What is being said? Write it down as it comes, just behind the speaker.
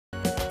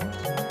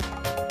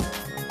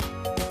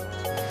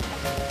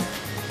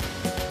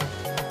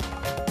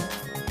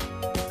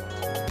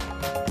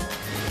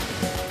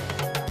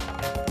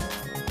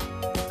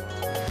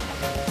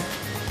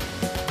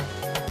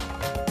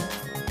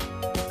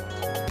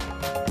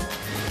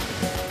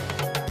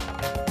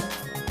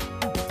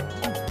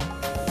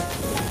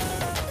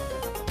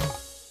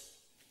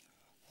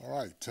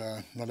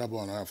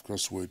Nadabo and I, of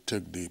course, will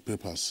take the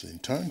papers in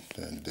turn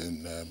and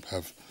then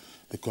have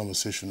a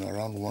conversation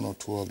around one or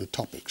two of the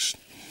topics.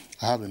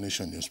 I have the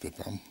Nation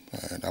newspaper,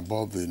 and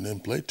above the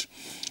nameplate,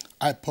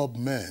 IPOB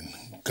men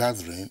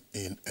gathering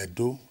in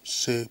Edo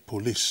say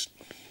police.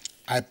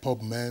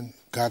 IPOB men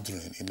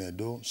gathering in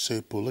Edo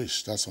say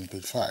police. That's on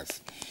page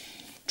 5.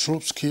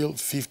 Troops kill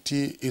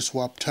 50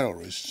 ISWAP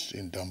terrorists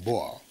in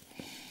Damboa.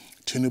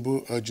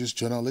 Tinubu urges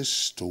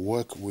journalists to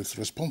work with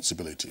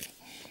responsibility.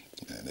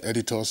 And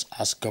editors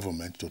ask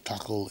government to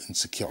tackle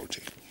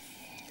insecurity.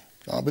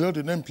 Now, below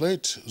the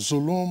nameplate,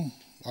 Zulum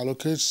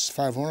allocates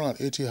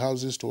 580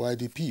 houses to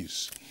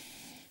IDPs.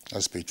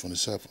 That's page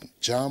 27.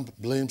 JAMB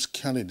blames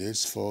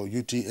candidates for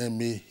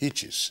UTME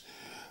hitches.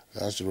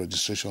 That's the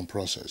registration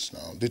process.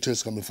 Now,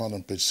 details can be found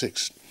on page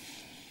 6.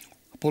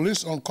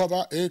 Police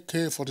uncover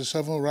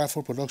AK-47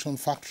 rifle production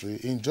factory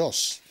in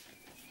Jos.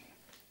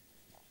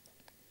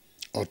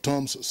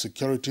 Otom's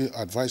security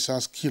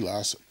advisor's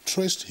killers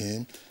traced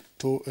him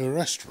to a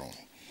restaurant.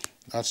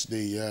 That's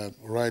the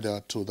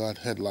rider to that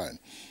headline.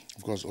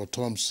 Of course,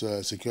 Otom's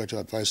security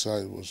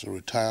advisor was a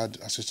retired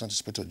Assistant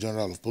Inspector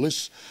General of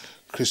Police,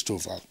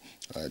 Christopher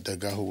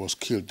Dega, who was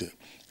killed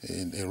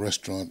in a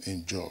restaurant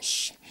in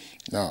Jos.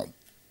 Now,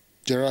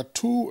 there are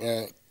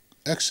two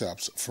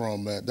excerpts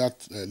from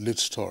that lead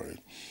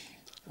story.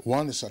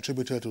 One is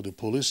attributed to the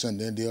police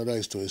and then the other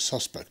is to a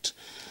suspect.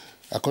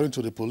 According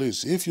to the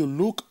police, if you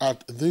look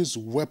at these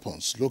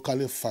weapons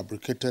locally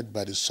fabricated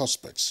by the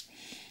suspects,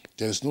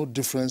 there is no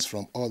difference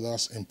from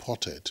others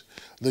imported.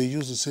 They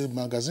use the same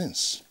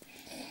magazines.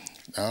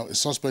 Now, a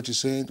suspect is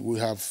saying, we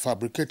have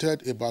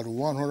fabricated about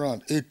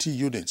 180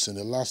 units in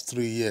the last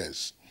 3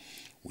 years.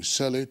 We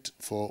sell it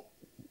for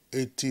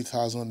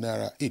 80,000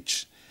 naira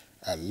each.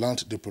 I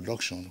learned the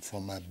production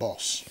from my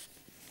boss.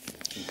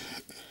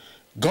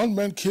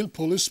 Gunmen kill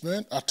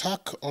policemen,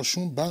 attack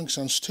Osun banks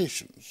and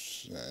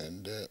stations,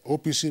 and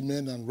OPC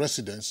men and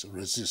residents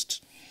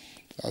resist.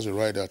 That's a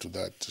rider to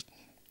that.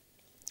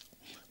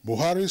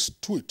 Buhari's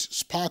tweet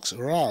sparks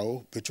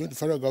row between the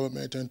federal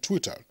government and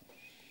Twitter.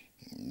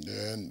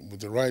 And with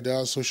the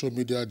rider, social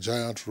media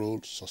giant role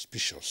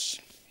suspicious.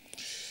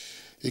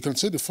 You can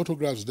see the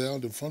photographs there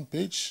on the front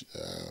page.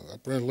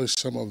 Apparently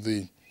some of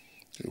the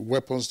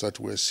weapons that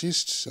were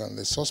seized and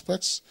the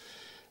suspects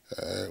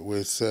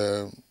with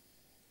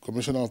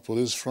Commissioner of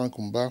Police Frank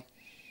Umba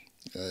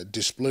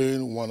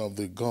displaying one of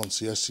the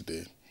guns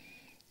yesterday.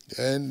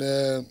 And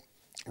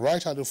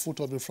right at the foot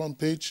of the front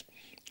page,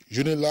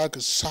 Unilag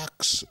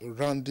sacks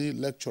Randy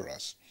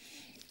lecturers.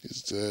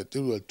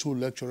 There were 2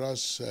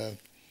 lecturers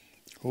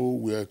who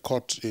were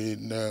caught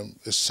in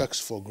a sex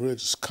for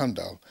grade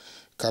scandal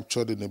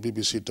captured in a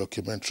BBC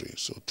documentary.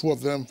 So 2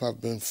 of them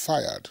have been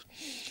fired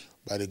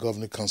by the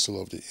Governing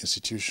Council of the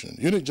institution.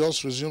 Unit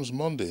just resumes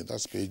Monday.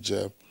 That's page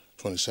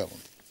 27.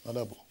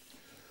 Adabo.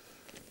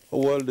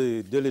 Well,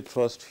 the Daily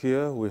Trust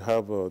here, we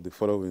have the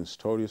following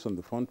stories on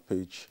the front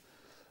page.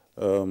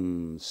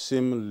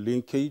 SIM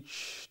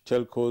linkage,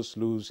 telcos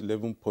lose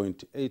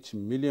 11.8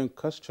 million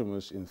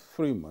customers in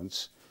 3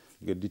 months.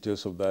 Get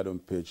details of that on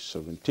page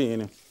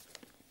 17.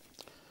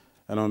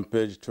 And on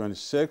page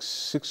 26,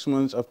 6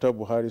 months after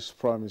Buhari's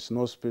promise,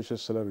 no special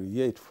salary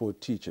yet for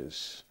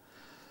teachers.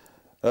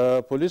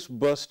 Police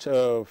bust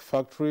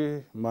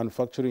factory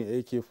manufacturing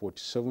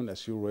AK-47,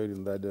 as you read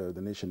in that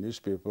the Nation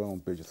newspaper on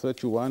page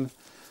 31,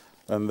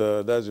 and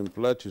that's in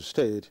Plateau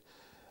State.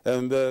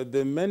 And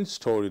the main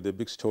story, the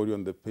big story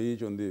on the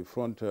page, on the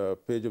front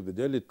page of the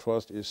Daily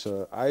Trust is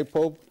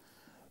IPOB,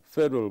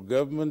 federal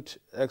government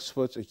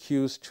experts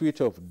accuse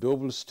Twitter of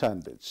double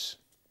standards.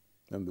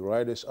 And the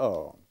writers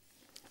are,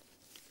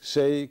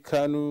 say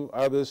Kanu,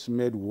 others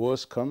made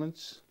worse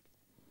comments.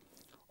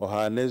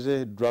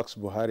 Ohaneze drags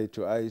Buhari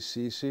to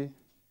ICC.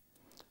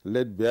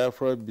 Let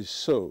Biafra be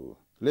so.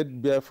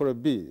 Let Biafra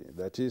be,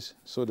 that is,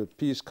 so the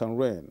peace can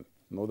reign.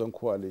 Northern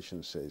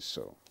Coalition says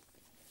so.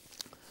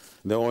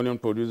 The onion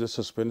producer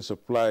suspends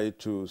supply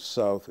to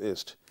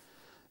Southeast.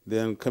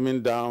 Then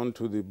coming down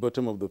to the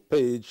bottom of the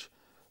page,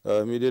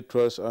 Media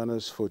Trust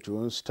honors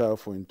 41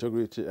 staff for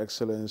integrity,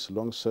 excellence,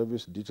 long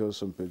service,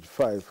 details on page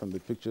 5, and the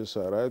pictures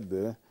are right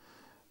there,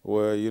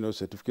 where,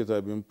 certificates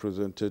are being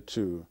presented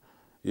to,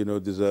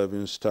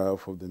 deserving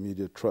staff of the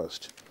Media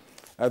Trust.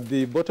 At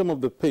the bottom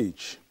of the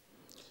page,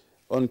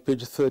 on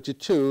page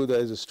 32, there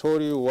is a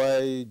story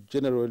why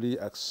generally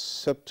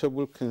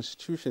acceptable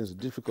constitution is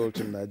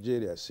difficult in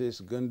Nigeria, says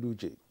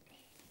Ganduje.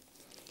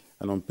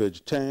 And on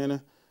page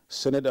 10,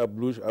 Senate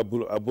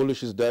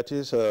abolishes, that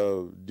is,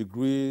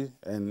 degree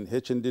and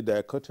HND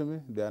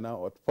dichotomy. They are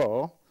now at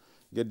par.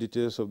 Get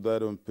details of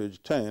that on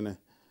page 10.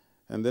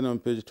 And then on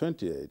page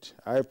 28,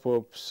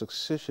 IPOB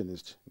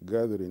successionist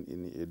gathering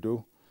in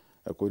Edo,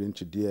 according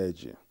to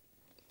DIG.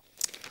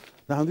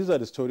 Now, these are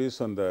the stories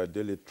on the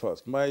Daily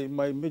Trust. My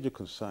major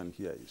concern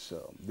here is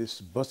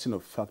this busting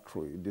of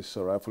factory, this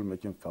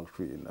rifle-making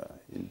factory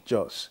in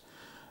Jos.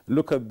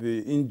 Look at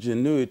the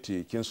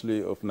ingenuity,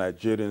 Kinsley, of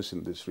Nigerians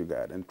in this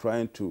regard and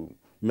trying to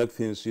make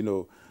things,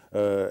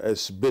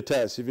 as better,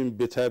 as even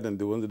better than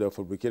the ones that are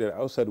fabricated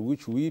outside,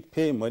 which we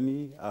pay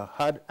money,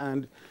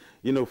 hard-earned,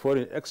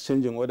 foreign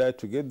exchange in order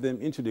to get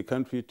them into the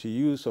country to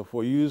use or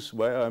for use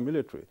by our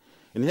military.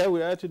 And here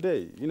we are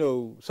today,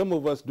 some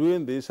of us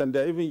doing this, and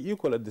they're even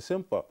equal at the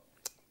same part,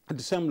 at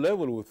the same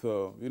level with,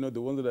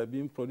 the ones that are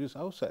being produced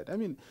outside. I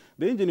mean,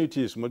 the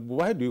ingenuity is much, but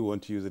why do you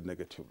want to use it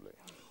negatively?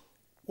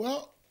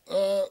 Well,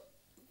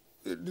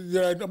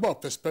 there are a number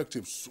of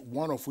perspectives,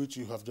 one of which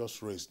you have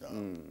just raised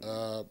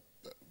now.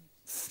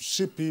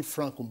 CP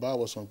Frank Umba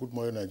was on Good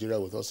Morning Nigeria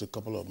with us a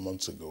couple of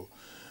months ago,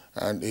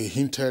 and he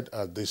hinted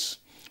at this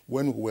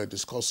when we were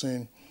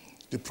discussing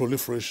the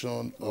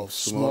proliferation of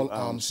small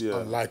arms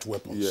and light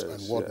weapons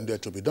and what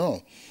needed to be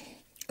done.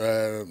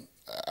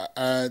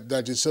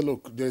 That he said,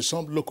 look, there's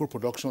some local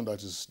production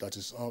that's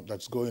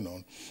going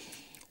on.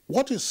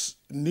 What is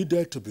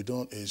needed to be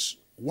done is,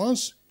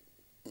 once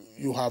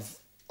you have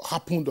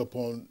happened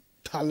upon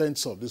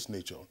talents of this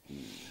nature,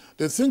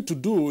 the thing to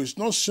do is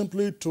not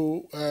simply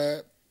to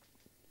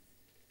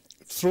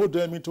throw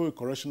them into a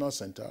correctional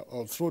center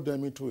or throw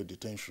them into a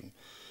detention.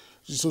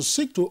 So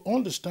seek to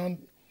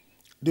understand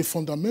the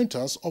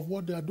fundamentals of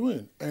what they are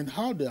doing and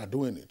how they are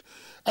doing it.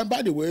 And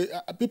by the way,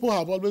 people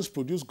have always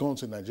produced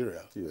guns in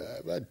Nigeria,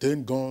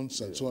 Dane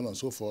guns and so on and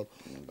so forth.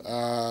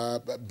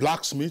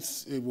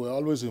 Blacksmiths were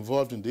always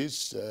involved in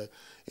this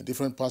in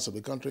different parts of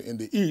the country. In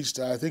the East,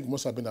 I think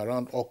most have been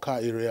around Oka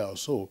area or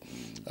so.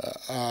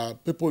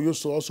 People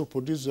used to also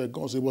produce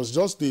guns. It was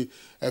just the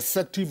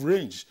effective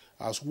range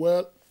as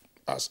well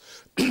as,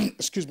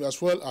 excuse me,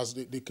 as well as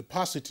the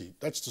capacity.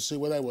 That's to say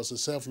whether it was a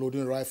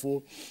self-loading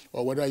rifle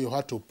or whether you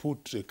had to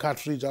put a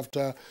cartridge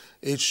after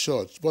each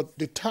shot. But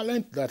the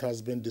talent that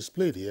has been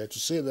displayed here to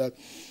say that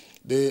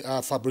they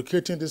are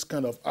fabricating this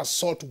kind of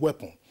assault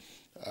weapon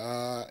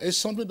is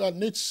something that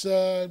needs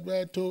to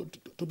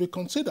be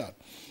considered.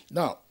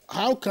 Now,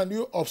 how can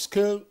you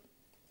upscale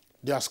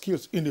their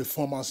skills in a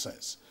formal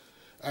sense?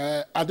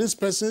 Are these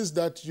persons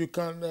that you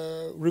can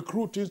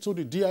recruit into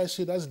the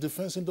DIC, that's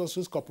Defense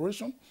Industries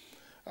Corporation?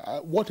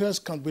 What else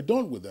can be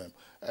done with them?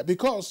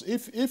 Because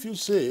if you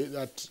say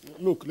that,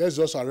 look, let's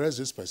just arrest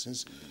these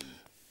persons,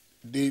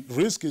 the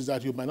risk is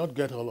that you might not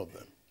get all of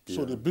them.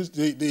 So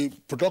the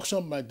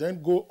production might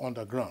then go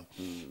underground.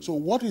 So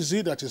what is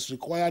it that is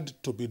required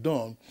to be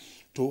done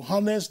to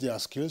harness their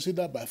skills,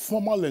 either by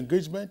formal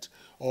engagement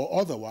or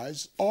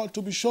otherwise, or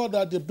to be sure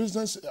that the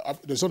business,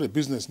 there's not a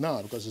business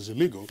now because it's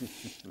illegal,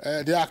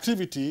 the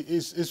activity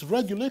is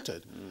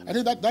regulated. I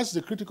think that's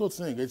the critical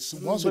thing. It's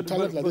once a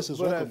talent like this is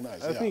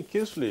recognized. I think,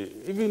 Kingsley,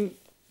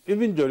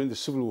 even during the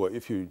Civil War,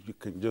 if you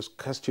can just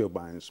cast your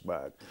minds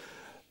back,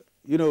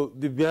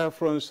 the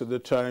Biafrans at the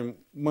time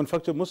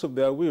manufactured most of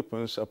their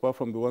weapons apart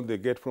from the one they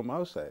get from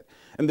outside.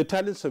 And the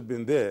talents have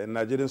been there, and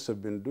Nigerians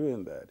have been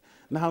doing that.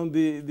 Now,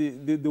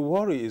 the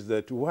worry is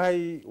that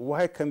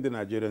why can the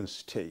Nigerian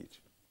state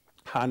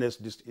harness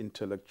this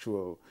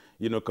intellectual,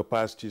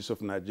 capacities of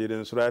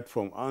Nigerians right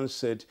from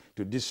onset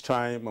to this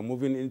time and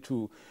moving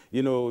into,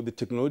 the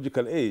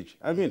technological age?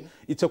 I mean,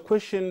 it's a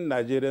question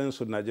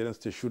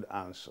Nigerians should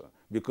answer,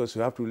 because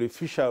we have to really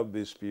fish out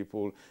these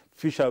people,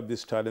 fish out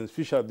these talents,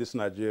 fish out these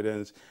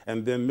Nigerians,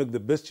 and then make the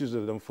best use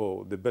of them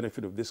for the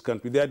benefit of this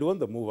country. They are the ones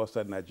that move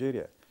outside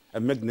Nigeria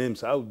and make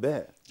names out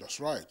there. That's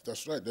right.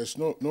 That's right. There's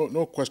no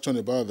question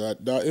about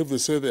that. Now, if they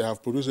say they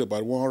have produced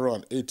about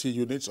 180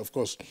 units, of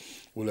course,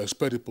 we'll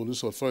expect the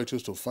police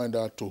authorities to find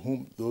out to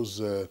whom those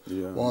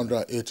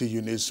 180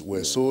 units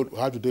were sold.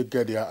 How do they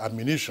get their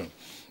ammunition?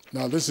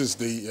 Now, this is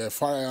the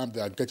firearm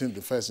they are getting in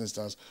the first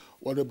instance.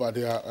 What about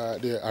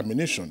their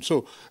ammunition?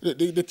 So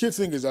the key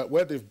thing is that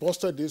where they've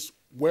busted this,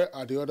 where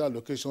are the other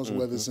locations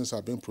where these things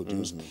have been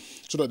produced,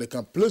 so that they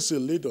can place a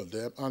lid on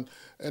them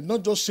and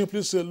not just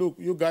simply say, look,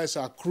 you guys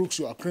are crooks,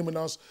 you are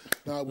criminals,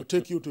 now we'll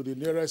take you to the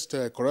nearest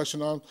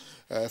correctional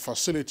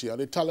facility,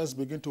 and the talents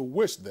begin to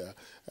waste there.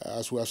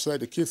 As we have said,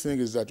 the key thing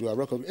is that you are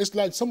recognized. It's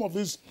like some of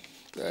these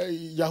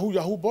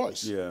Yahoo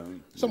boys.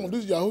 Some of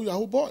these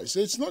Yahoo boys.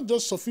 It's not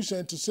just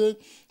sufficient to say,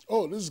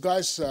 oh, these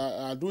guys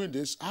are doing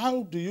this.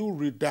 How do you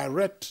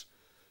redirect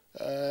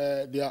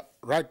their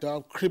right now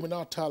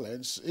criminal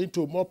talents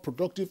into more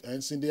productive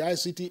ends in the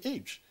ICT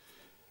age?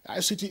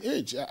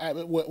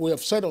 We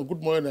have said on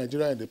Good Morning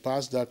Nigeria in the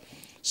past that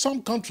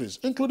some countries,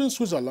 including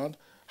Switzerland,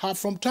 have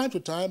from time to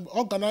time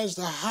organized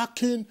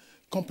hacking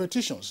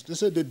competitions. They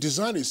say they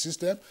design a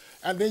system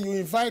and then you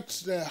invite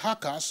the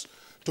hackers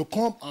to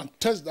come and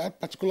test that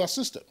particular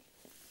system.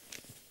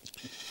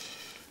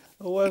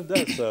 Well,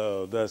 that's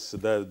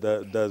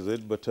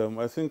it. But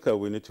I think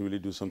we need to really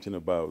do something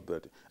about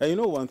that. And you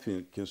know one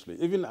thing, Kingsley,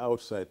 even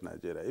outside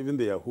Nigeria, even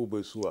the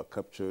Yahubas who are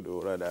captured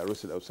or rather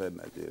arrested outside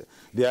Nigeria,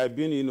 they have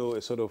been,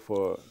 a sort of,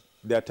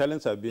 their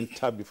talents have been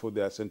tapped before they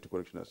are sent to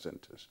correctional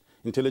centers.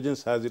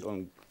 Intelligence has it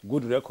on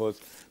good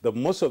records that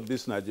most of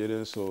these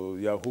Nigerians or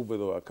Yahubas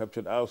who are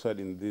captured outside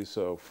in this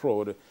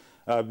fraud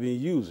are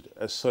being used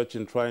as such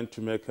in trying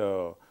to make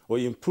or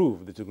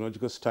improve the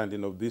technological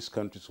standing of these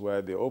countries where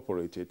they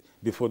operated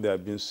before they are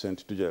being sent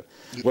to jail.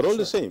 But all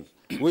the same,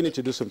 we need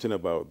to do something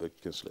about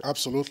that, Kingsley.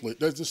 Absolutely.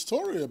 There's a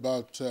story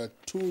about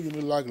two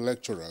UNILAG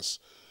lecturers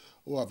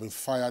who have been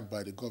fired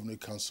by the governing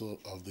council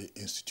of the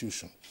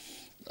institution.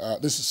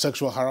 This is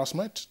sexual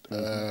harassment.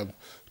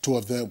 Two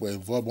of them were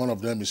involved. One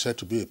of them is said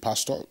to be a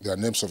pastor. Their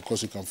names, of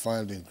course, you can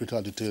find in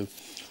greater detail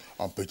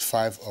on page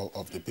 5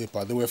 of the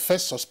paper. They were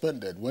first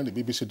suspended when the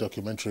BBC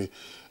documentary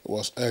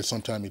was aired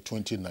sometime in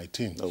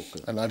 2019. Okay.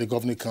 And now the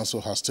Governing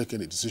Council has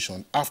taken a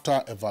decision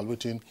after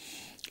evaluating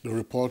the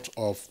report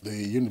of the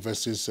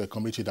university's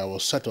committee that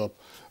was set up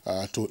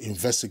to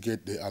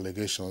investigate the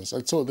allegations.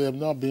 And so they have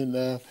now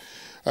been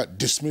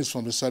dismissed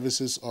from the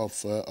services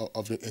of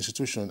the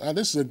institution. And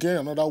this is, again,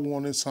 another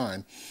warning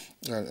sign,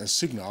 a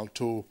signal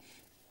to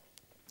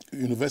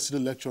university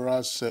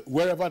lecturers,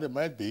 wherever they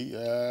might be,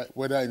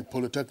 whether in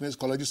polytechnics,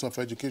 colleges of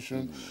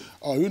education,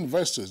 or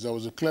universities. There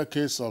was a clear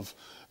case of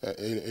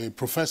a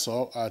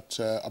professor at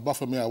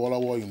Obafemi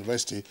Awolowo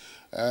University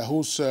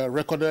whose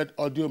recorded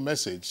audio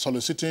message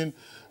soliciting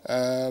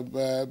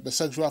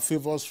sexual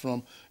favors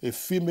from a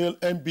female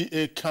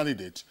MBA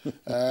candidate.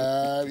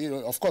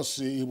 Of course,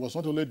 he was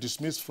not only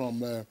dismissed from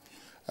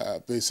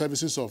the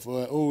services of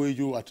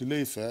OAU at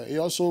Ile-Ife, he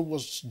also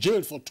was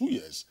jailed for 2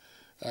 years.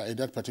 In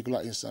that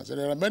particular instance. And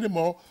there are many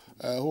more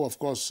who, of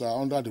course,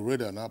 are under the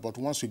radar now, but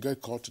once you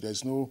get caught,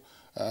 there's no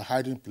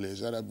hiding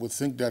place. And I would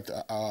think that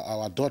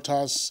our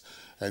daughters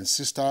and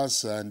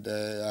sisters and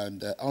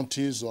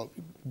aunties, or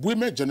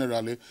women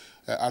generally,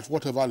 at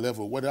whatever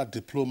level, whether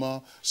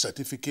diploma,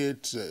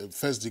 certificate,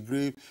 first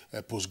degree,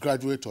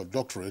 postgraduate or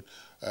doctorate,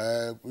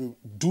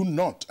 do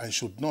not and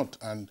should not,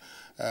 and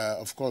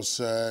of course,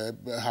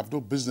 have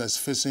no business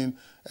facing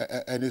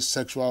any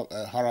sexual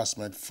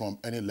harassment from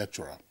any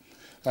lecturer.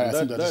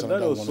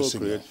 That also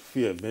creates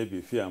fear,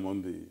 maybe fear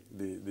among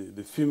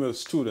the female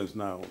students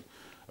now,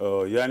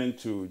 yearning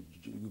to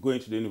go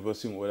into the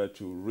university in order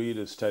to read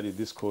and study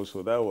this course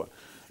or that one.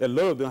 A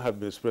lot of them have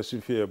been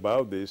expressing fear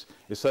about this.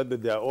 It's said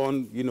that their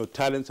own,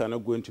 talents are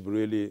not going to be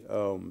really,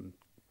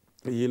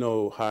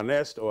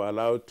 harnessed or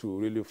allowed to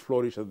really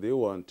flourish as they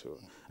want to.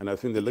 And I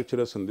think the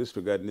lecturers in this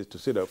regard need to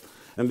sit up.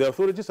 And the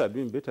authorities are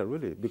doing better,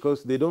 really,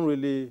 because they don't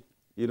really,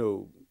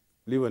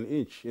 leave an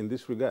inch in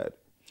this regard.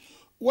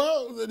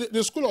 Well,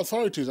 the school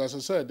authorities, as I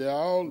said, they are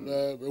all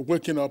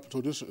waking up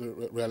to this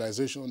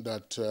realization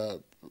that,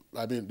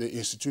 the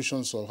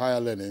institutions of higher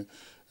learning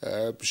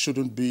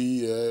shouldn't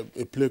be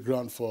a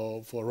playground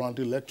for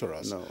randy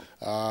lecturers. No.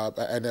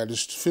 And the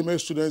female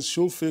students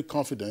should feel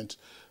confident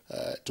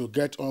to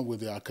get on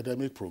with their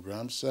academic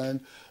programs and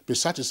be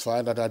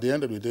satisfied that at the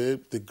end of the day,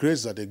 the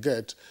grades that they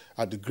get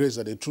are the grades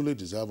that they truly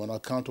deserve on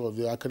account of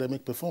their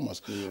academic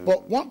performance. Yeah.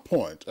 But one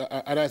point,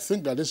 and I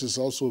think that this is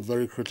also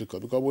very critical,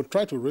 because we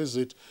tried to raise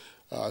it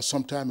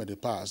sometime in the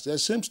past, there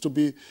seems to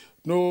be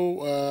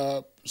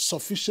no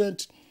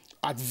sufficient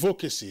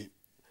advocacy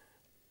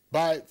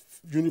by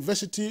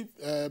university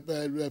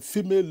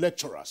female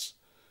lecturers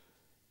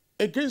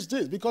against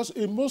this, because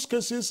in most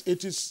cases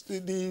it is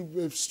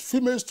the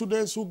female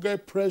students who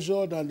get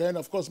pressured and then,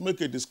 of course,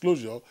 make a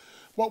disclosure.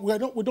 But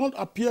we don't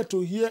appear to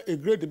hear a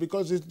great deal,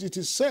 because it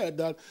is said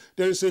that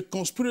there is a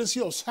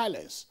conspiracy of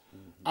silence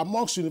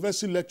amongst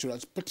university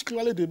lecturers,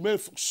 particularly the male,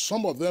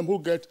 some of them who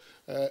get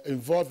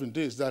involved in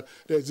this, that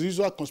there's the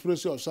usual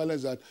conspiracy of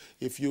silence that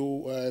if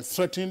you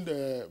threaten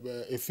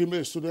a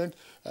female student,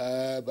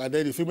 and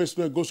then the female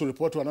student goes to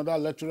report to another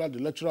lecturer, the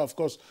lecturer, of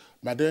course,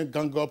 might then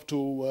gang up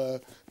to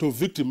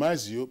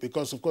victimize you,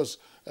 because, of course,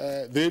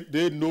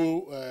 they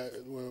know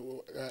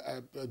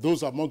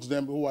those amongst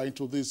them who are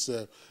into this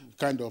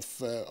kind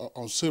of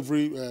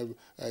unsavory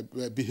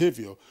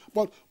behavior.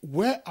 But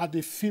where are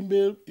the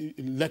female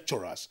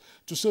lecturers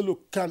to say,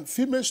 look, can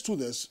female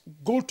students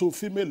go to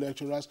female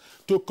lecturers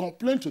to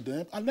complain to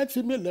them, and let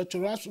female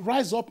lecturers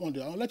rise up on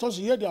their own, let us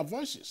hear their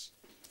voices?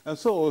 And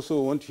so also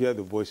want to hear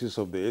the voices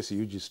of the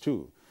SUGs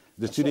too,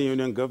 the student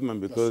union government,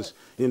 because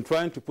in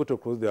trying to put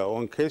across their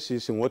own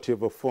cases in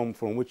whatever form,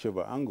 from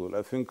whichever angle,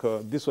 I think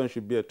this one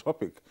should be a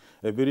topic,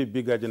 a very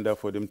big agenda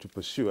for them to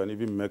pursue, and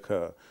even make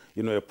a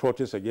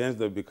protest against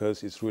them,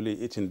 because it's really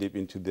eating deep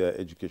into their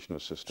educational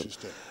system.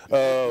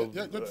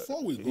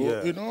 Before we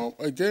go,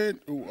 again,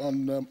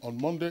 on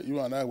Monday, you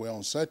and I were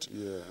on set.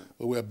 Yeah.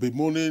 We were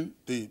bemoaning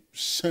the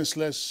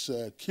senseless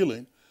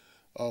killing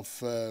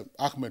of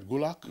Ahmed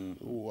Gulak,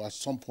 who at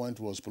some point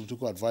was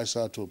political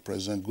advisor to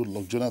President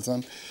Goodluck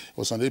Jonathan. He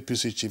was an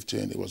APC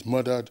chieftain. He was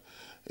murdered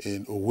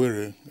in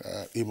Owerri,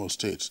 Imo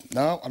State.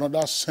 Now,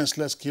 another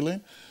senseless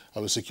killing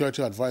of a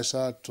security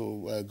advisor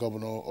to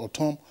Governor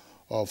Otom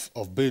of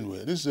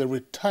Benue. This is a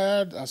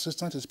retired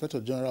Assistant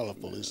Inspector General of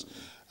Police.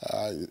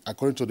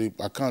 According to the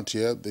account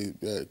here,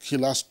 the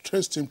killers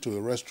traced him to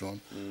a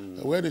restaurant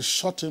where they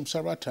shot him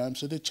several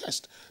times in the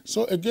chest.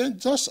 So again,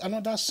 just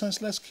another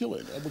senseless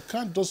killing. We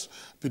can't just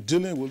be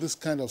dealing with this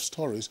kind of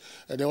stories.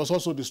 There was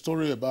also the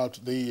story about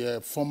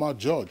the former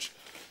judge,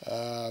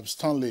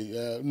 Stanley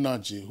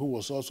Naji, who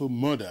was also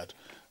murdered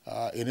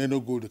in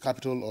Enugu, the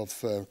capital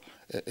of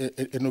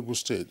Enugu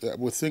State.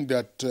 We think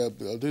that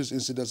these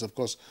incidents, of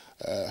course,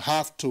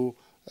 have to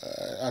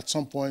at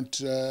some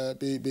point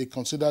be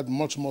considered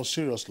much more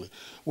seriously.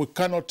 We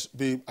cannot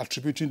be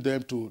attributing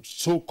them to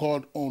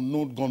so-called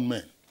unknown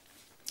gunmen.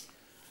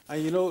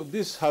 And you know,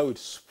 this is how it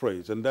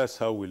spreads, and that's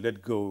how we let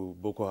go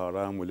Boko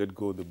Haram, we let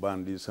go the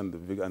bandits and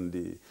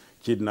the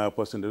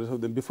kidnappers and the rest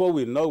of them. Before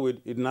we know it,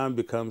 it now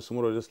becomes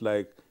more or less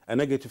like a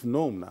negative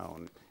norm now.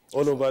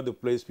 All over the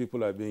place,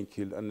 people are being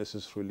killed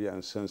unnecessarily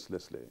and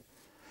senselessly.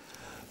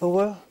 Oh,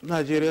 well,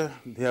 Nigeria,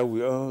 here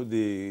we are.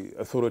 The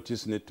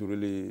authorities need to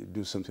really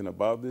do something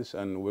about this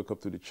and wake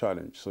up to the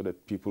challenge so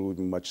that people will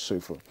be much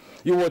safer.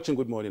 You're watching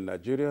Good Morning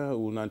Nigeria. We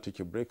will now take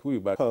a break. We'll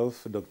be back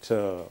with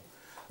Dr.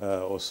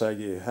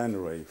 Osage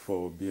Henry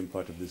for being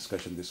part of the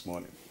discussion this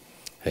morning.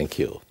 Thank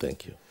you.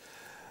 Thank you.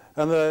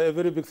 And a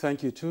very big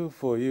thank you, too,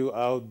 for you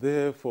out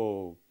there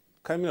for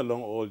coming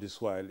along all this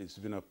while. It's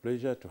been a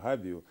pleasure to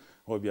have you.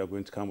 Hope you are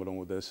going to come along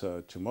with us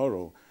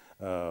tomorrow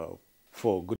for good